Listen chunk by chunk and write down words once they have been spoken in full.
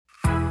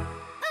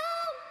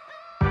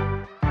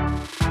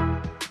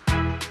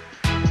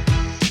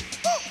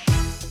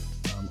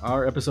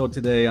Our episode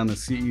today on the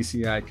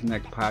CECI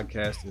Connect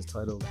podcast is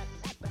titled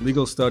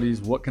Legal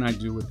Studies, What Can I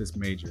Do with This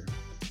Major?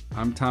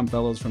 I'm Tom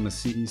Fellows from the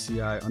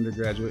CECI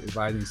Undergraduate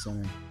Advising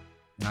Center,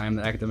 and I am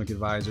the academic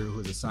advisor who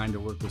is assigned to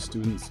work with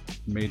students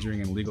majoring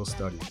in legal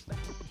studies.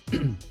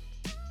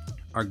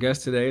 Our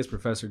guest today is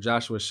Professor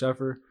Joshua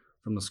Sheffer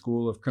from the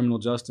School of Criminal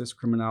Justice,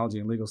 Criminology,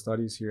 and Legal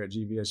Studies here at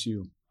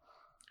GVSU.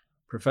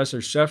 Professor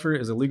Sheffer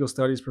is a legal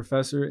studies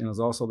professor and is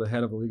also the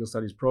head of the legal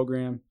studies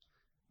program.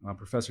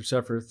 Professor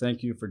Sheffer,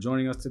 thank you for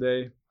joining us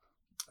today.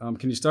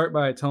 Can you start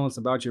by telling us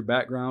about your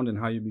background and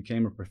how you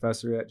became a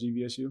professor at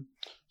GVSU?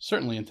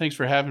 Certainly, and thanks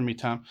for having me,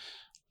 Tom.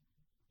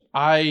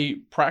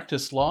 I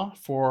practiced law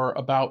for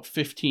about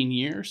 15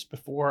 years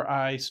before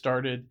I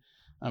started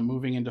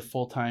moving into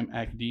full-time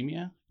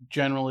academia.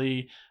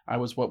 Generally, I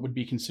was what would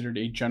be considered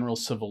a general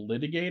civil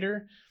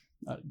litigator,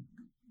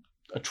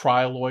 a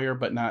trial lawyer,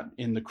 but not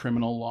in the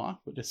criminal law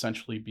would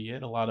essentially be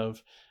it. A lot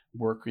of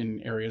work in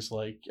areas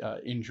like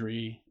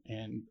injury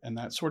and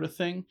that sort of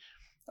thing.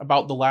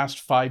 About the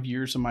last 5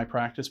 years of my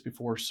practice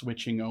before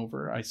switching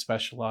over, I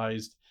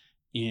specialized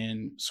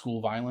in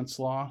school violence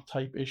law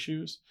type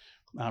issues,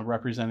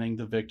 representing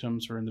the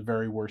victims, or in the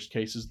very worst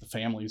cases, the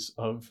families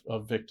of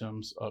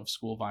victims of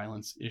school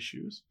violence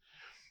issues.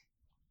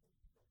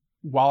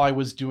 While I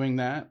was doing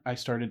that, I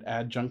started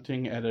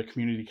adjuncting at a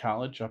community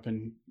college up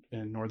in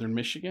northern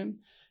Michigan.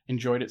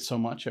 Enjoyed it so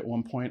much. At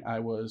one point,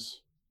 I was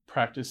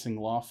practicing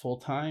law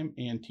full-time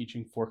and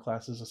teaching 4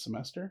 classes a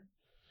semester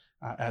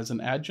as an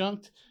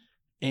adjunct,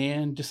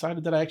 and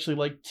decided that I actually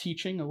liked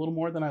teaching a little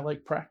more than I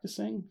liked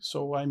practicing.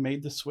 So I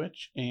made the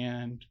switch,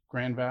 and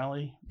Grand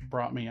Valley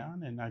brought me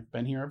on, and I've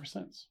been here ever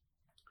since.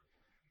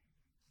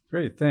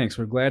 Great, thanks.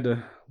 We're glad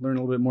to learn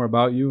a little bit more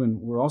about you, and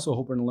we're also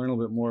hoping to learn a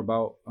little bit more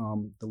about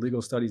the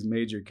legal studies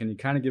major. Can you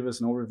kind of give us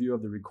an overview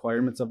of the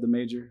requirements of the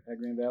major at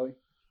Grand Valley?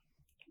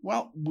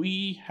 Well,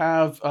 we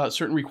have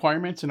certain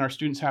requirements, and our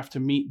students have to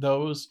meet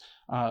those.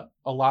 A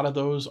lot of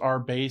those are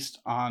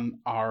based on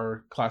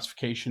our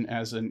classification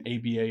as an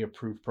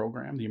ABA-approved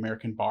program. The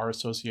American Bar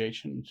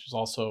Association, which is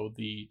also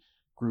the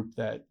group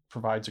that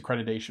provides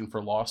accreditation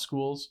for law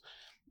schools,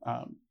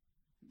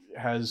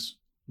 has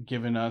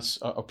given us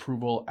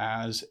approval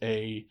as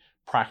a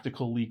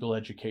practical legal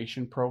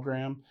education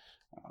program.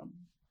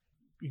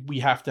 We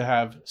have to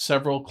have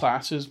several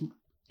classes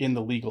in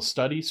the legal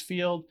studies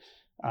field,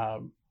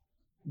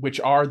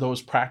 which are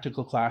those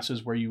practical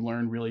classes where you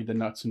learn really the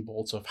nuts and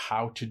bolts of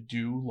how to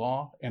do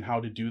law and how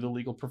to do the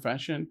legal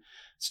profession.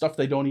 Stuff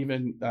they don't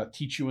even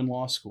teach you in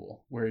law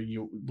school, where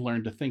you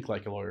learn to think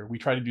like a lawyer. We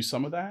try to do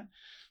some of that,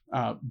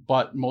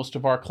 but most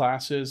of our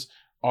classes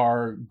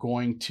are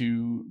going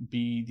to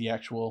be the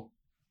actual,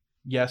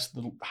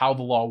 how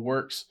the law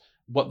works,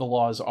 what the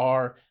laws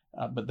are,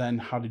 but then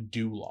how to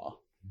do law.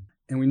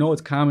 And we know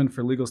it's common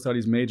for legal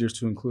studies majors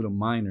to include a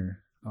minor.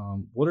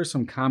 What are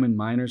some common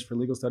minors for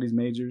legal studies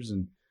majors,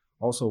 and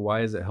also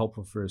why is it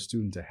helpful for a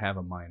student to have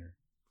a minor?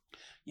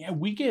 Yeah,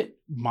 we get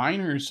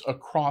minors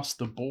across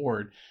the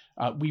board.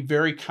 We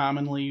very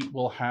commonly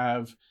will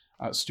have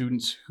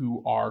students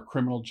who are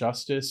criminal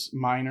justice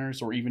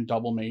minors or even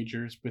double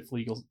majors with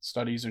legal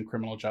studies and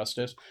criminal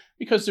justice,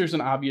 because there's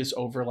an obvious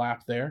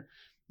overlap there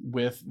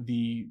with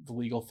the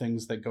legal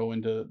things that go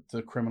into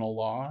the criminal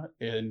law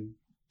and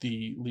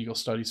the legal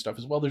studies stuff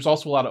as well. There's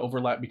also a lot of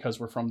overlap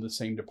because we're from the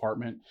same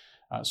department.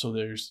 So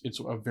it's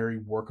a very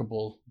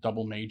workable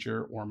double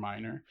major or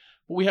minor.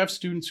 But we have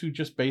students who,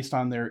 just based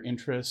on their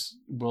interests,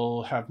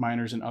 will have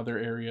minors in other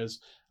areas.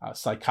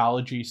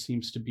 Psychology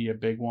seems to be a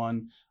big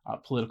one.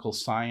 Political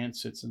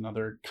science, it's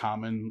another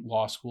common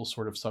law school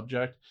sort of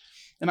subject.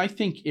 And I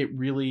think it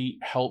really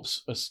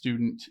helps a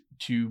student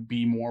to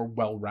be more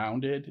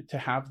well-rounded to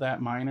have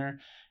that minor,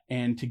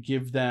 and to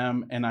give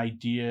them an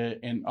idea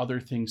and other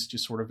things to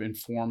sort of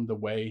inform the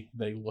way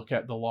they look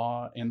at the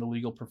law and the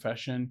legal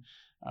profession,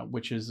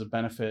 which is a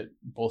benefit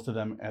both of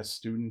them as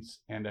students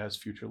and as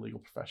future legal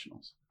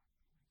professionals.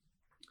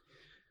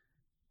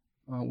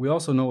 We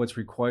also know it's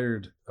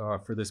required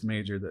for this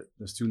major that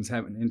the students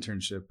have an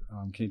internship.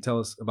 Can you tell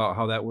us about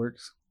how that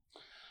works?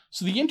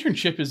 So the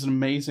internship is an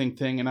amazing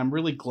thing, and I'm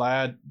really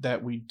glad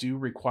that we do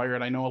require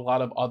it. I know a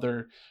lot of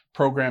other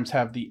programs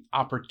have the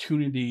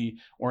opportunity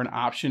or an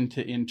option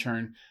to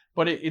intern,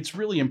 but it's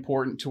really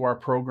important to our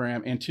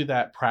program and to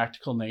that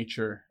practical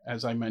nature,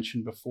 as I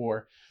mentioned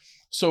before.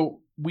 So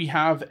we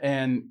have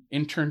an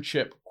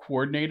internship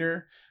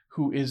coordinator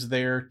who is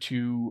there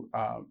to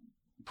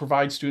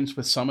provide students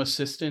with some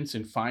assistance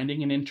in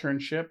finding an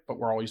internship, but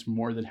we're always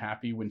more than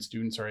happy when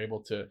students are able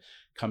to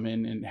come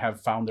in and have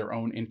found their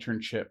own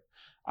internship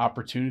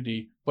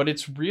opportunity. But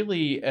it's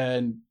really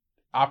an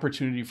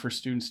opportunity for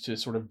students to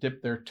sort of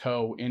dip their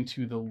toe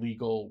into the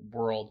legal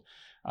world.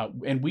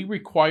 And we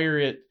require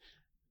it.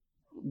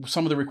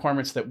 Some of the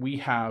requirements that we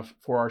have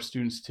for our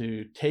students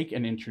to take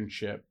an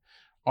internship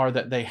are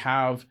that they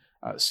have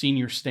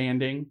senior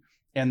standing,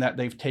 and that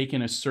they've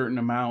taken a certain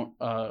amount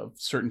of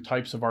certain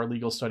types of our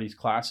legal studies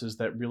classes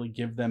that really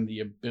give them the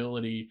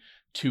ability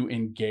to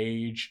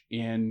engage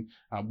in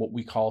what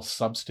we call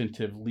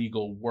substantive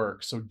legal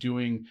work. So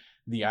doing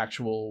the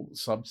actual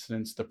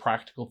substance, the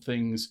practical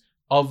things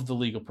of the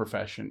legal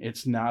profession.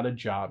 It's not a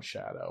job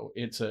shadow.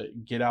 It's a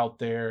get out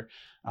there,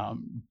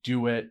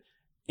 do it.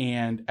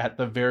 And at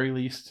the very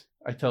least,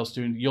 I tell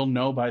students, you'll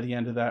know by the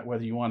end of that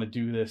whether you want to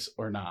do this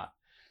or not.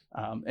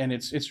 And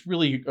it's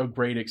really a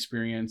great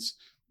experience.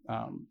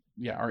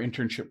 Yeah, our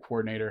internship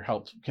coordinator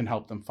can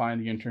help them find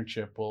the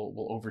internship.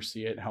 We'll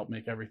oversee it and help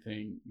make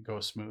everything go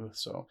smooth.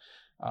 So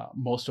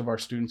most of our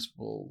students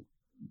will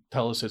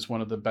tell us it's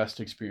one of the best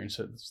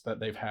experiences that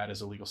they've had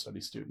as a legal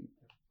studies student.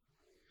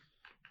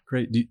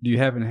 Great. Do you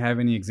happen to have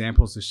any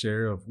examples to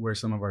share of where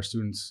some of our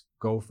students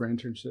go for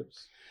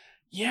internships?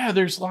 Yeah,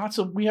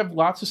 we have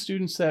lots of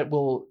students that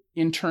will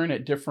intern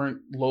at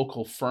different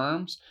local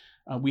firms.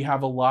 We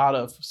have a lot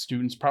of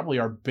students. Probably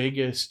our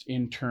biggest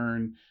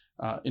intern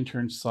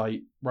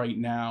site right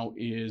now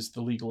is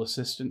the Legal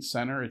Assistance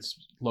Center. It's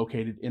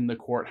located in the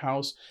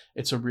courthouse.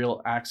 It's a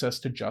real access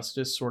to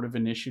justice sort of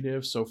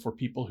initiative. So for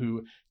people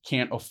who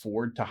can't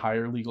afford to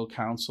hire legal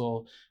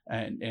counsel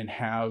and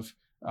have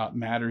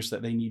matters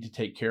that they need to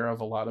take care of,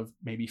 a lot of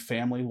maybe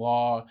family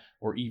law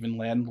or even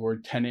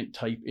landlord tenant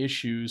type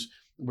issues,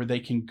 where they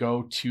can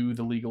go to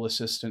the Legal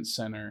Assistance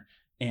Center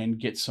and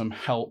get some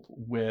help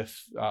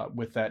with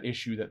that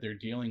issue that they're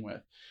dealing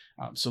with.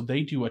 So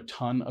they do a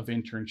ton of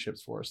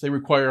internships for us. They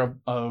require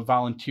a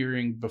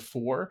volunteering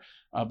before,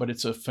 but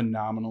it's a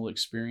phenomenal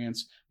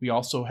experience. We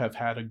also have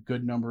had a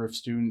good number of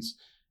students,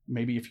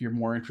 maybe if you're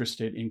more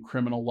interested in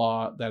criminal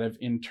law, that have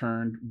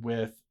interned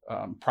with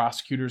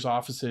prosecutors'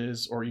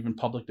 offices or even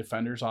public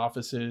defenders'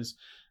 offices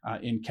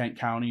in Kent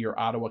County or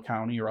Ottawa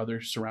County or other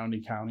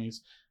surrounding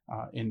counties.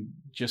 And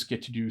just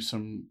get to do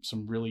some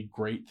really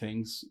great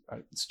things.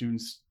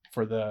 Students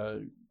for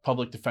the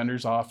public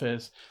defender's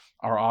office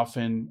are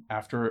often,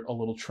 after a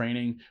little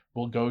training,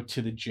 will go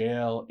to the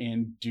jail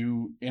and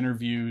do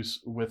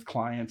interviews with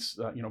clients,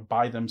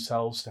 by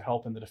themselves to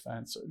help in the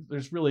defense. So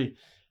there's really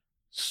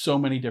so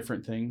many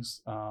different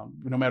things.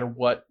 No matter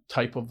what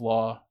type of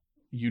law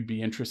you'd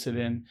be interested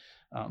in,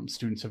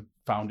 students have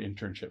found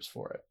internships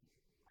for it.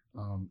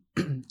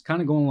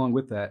 Kind of going along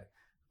with that,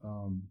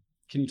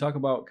 can you talk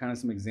about kind of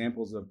some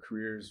examples of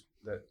careers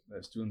that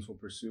students will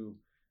pursue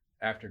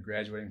after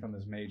graduating from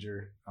this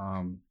major?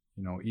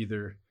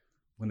 Either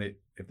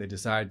if they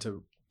decide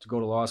to go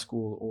to law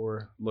school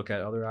or look at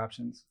other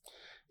options?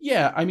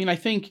 Yeah, I mean, I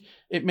think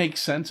it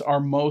makes sense. Our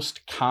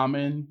most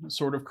common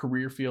sort of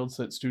career fields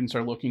that students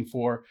are looking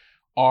for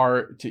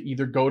are to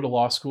either go to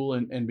law school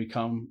and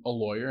become a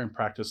lawyer and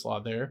practice law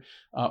there,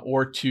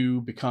 or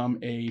to become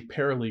a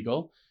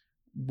paralegal,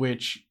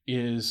 which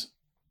is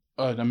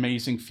an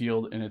amazing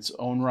field in its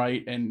own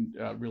right and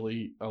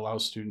really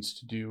allows students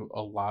to do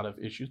a lot of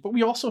issues. But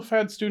we also have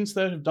had students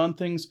that have done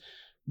things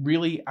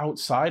really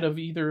outside of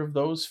either of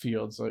those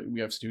fields.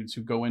 We have students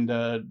who go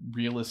into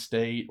real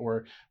estate,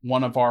 or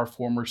one of our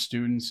former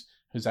students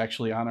who's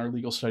actually on our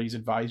legal studies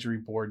advisory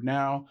board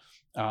now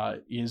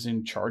is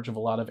in charge of a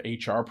lot of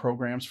HR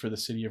programs for the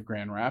city of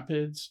Grand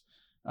Rapids.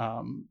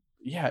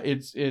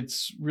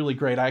 It's really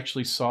great. I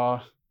actually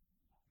saw,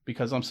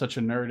 because I'm such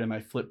a nerd and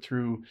I flipped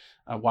through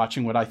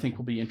watching what I think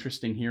will be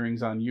interesting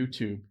hearings on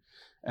YouTube.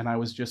 And I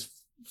was just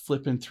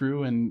flipping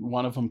through, and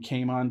one of them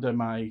came onto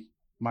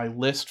my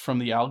list from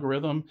the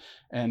algorithm,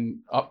 and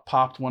up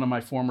popped one of my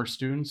former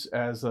students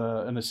as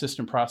an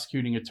assistant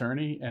prosecuting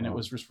attorney. And It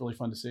was just really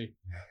fun to see.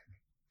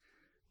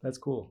 That's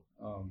cool.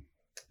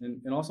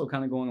 And also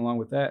kind of going along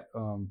with that,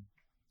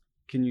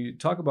 can you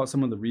talk about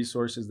some of the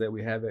resources that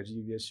we have at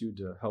GVSU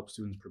to help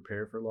students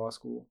prepare for law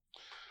school?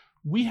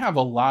 We have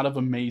a lot of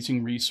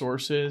amazing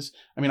resources.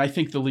 I mean, I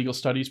think the legal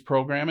studies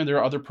program, and there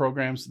are other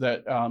programs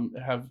that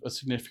have a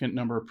significant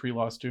number of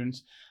pre-law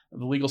students.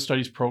 The legal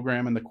studies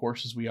program and the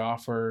courses we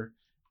offer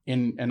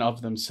in and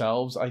of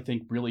themselves, I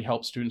think, really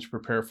help students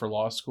prepare for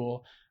law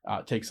school.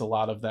 It takes a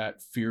lot of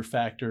that fear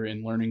factor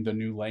in learning the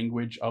new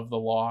language of the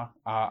law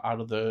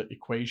out of the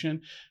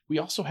equation. We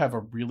also have a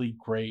really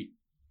great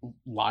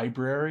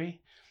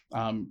library.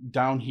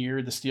 Down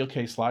here, the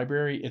Steelcase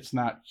Library, it's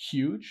not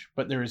huge,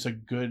 but there is a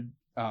good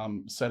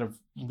set of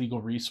legal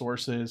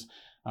resources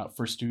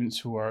for students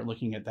who are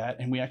looking at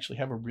that. And we actually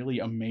have a really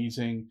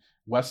amazing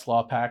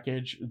Westlaw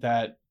package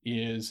that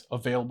is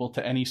available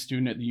to any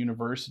student at the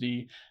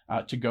university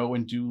to go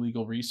and do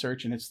legal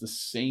research. And it's the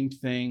same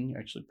thing,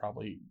 actually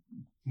probably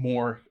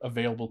more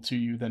available to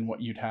you than what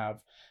you'd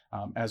have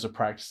as a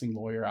practicing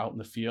lawyer out in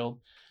the field.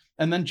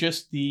 And then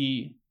just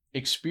the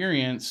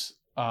experience,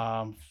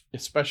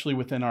 especially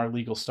within our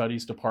legal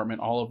studies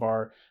department, all of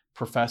our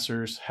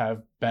professors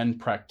have been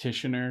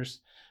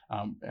practitioners,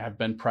 have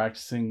been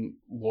practicing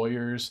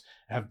lawyers,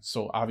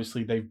 so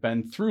obviously they've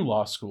been through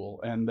law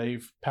school and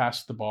they've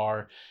passed the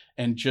bar,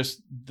 and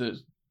just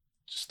the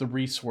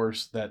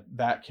resource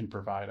that can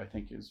provide, I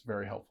think, is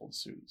very helpful to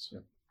students.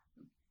 Yep.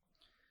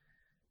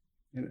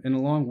 And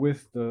along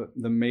with the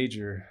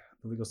major,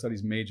 the legal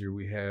studies major,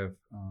 we have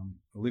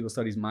a legal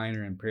studies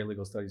minor and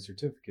paralegal studies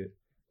certificate.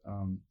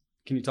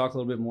 Can you talk a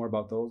little bit more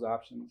about those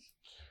options?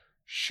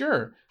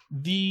 Sure.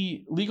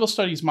 The legal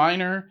studies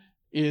minor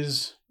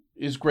is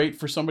great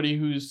for somebody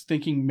who's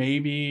thinking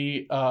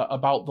maybe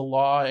about the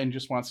law and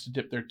just wants to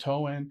dip their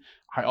toe in.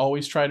 I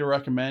always try to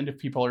recommend, if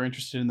people are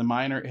interested in the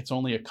minor, it's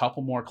only a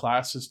couple more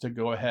classes to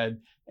go ahead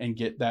and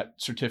get that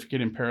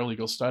certificate in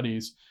paralegal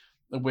studies,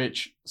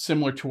 which,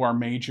 similar to our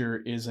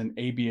major, is an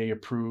ABA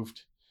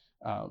approved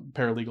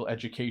paralegal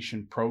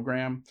education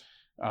program.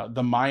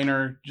 The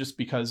minor, just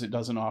because it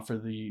doesn't offer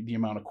the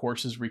amount of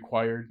courses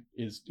required,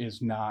 is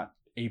not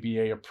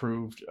ABA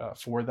approved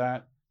for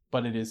that,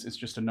 but it's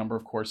just a number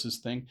of courses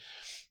thing.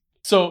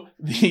 So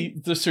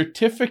the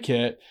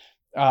certificate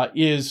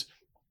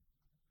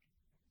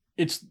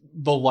it's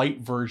the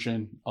light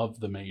version of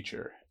the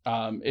major.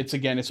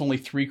 It's only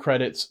 3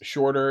 credits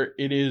shorter.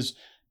 It is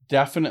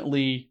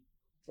definitely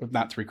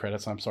not 3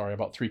 credits. I'm sorry,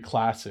 about 3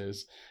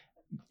 classes.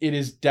 It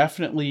is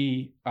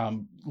definitely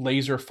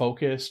laser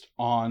focused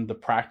on the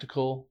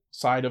practical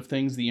side of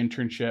things. The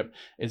internship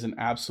is an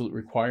absolute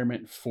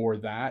requirement for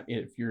that.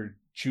 If you're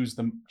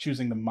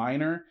choosing the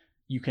minor,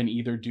 you can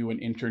either do an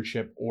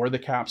internship or the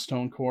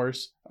capstone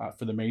course.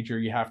 For the major,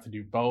 you have to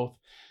do both.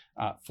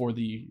 For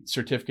the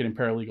certificate in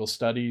paralegal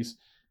studies,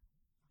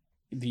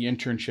 the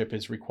internship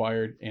is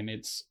required, and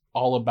it's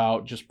all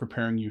about just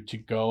preparing you to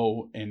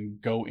go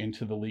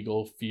into the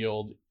legal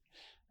field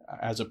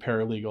as a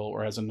paralegal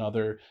or as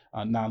another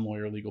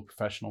non-lawyer legal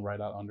professional right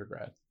out of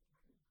undergrad.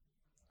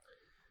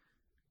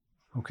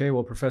 Okay,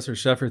 well, Professor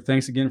Sheffer,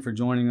 thanks again for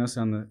joining us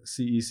on the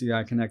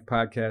CECI Connect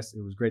podcast.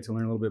 It was great to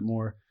learn a little bit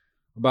more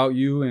about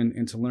you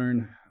and to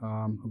learn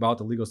about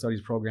the legal studies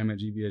program at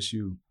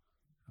GVSU.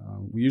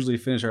 We usually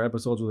finish our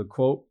episodes with a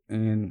quote,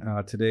 and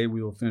today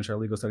we will finish our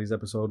legal studies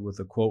episode with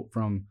a quote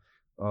from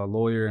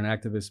lawyer and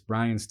activist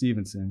Brian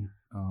Stevenson.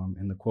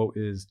 And the quote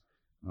is,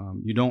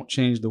 "You don't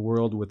change the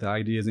world with the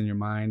ideas in your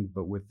mind,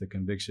 but with the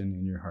conviction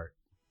in your heart."